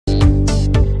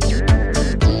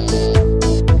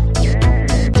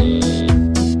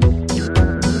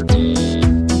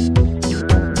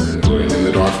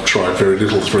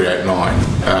389,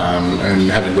 and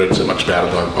having read so much about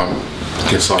it, I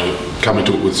guess I come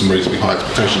into it with some reasonably high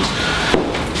expectations.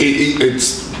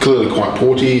 It's clearly quite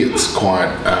porty. It's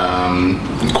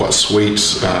quite sweet.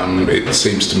 It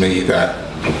seems to me that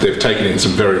they've taken in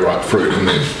some very ripe fruit and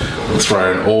they've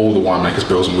thrown all the winemakers'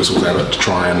 bells and whistles at it to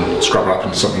try and scrub it up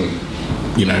into something,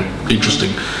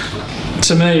 interesting.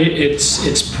 To me, it's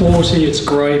porty, it's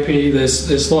grapey.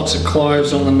 There's lots of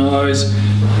cloves on the nose,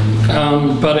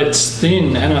 but it's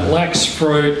thin and it lacks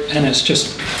fruit, and it's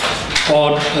just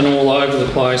odd and all over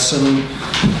the place. And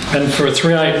for a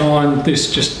 389,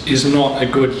 this just is not a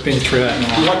good bin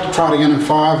 389. I'd like to try it again in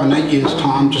 5 and 8 years'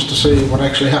 time just to see what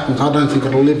actually happens. I don't think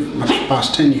it'll live much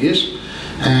past 10 years.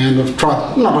 And I've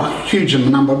tried, not a huge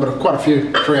number, but quite a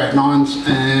few 389s,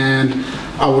 and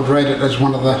I would rate it as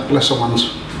one of the lesser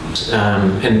ones.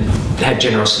 And had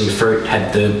generosity of fruit,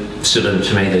 had the sort of,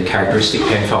 to me, the characteristic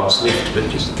Penfolds lift, but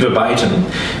just verbatim,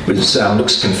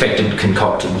 looks confected,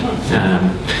 concocted.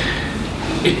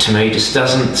 It to me just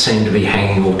doesn't seem to be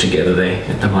hanging all together there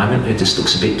at the moment. It just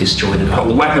looks a bit disjointed.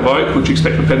 Lack of oak, which you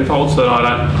expect from Penfolds, so I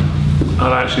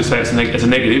don't actually say it's a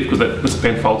negative, because that's a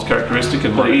Penfolds characteristic,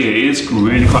 and it is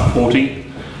really quite porty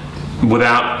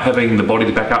without having the body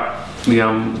to back up the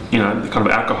the kind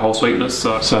of alcohol sweetness.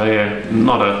 So yeah,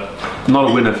 not a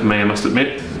winner for me, I must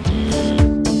admit.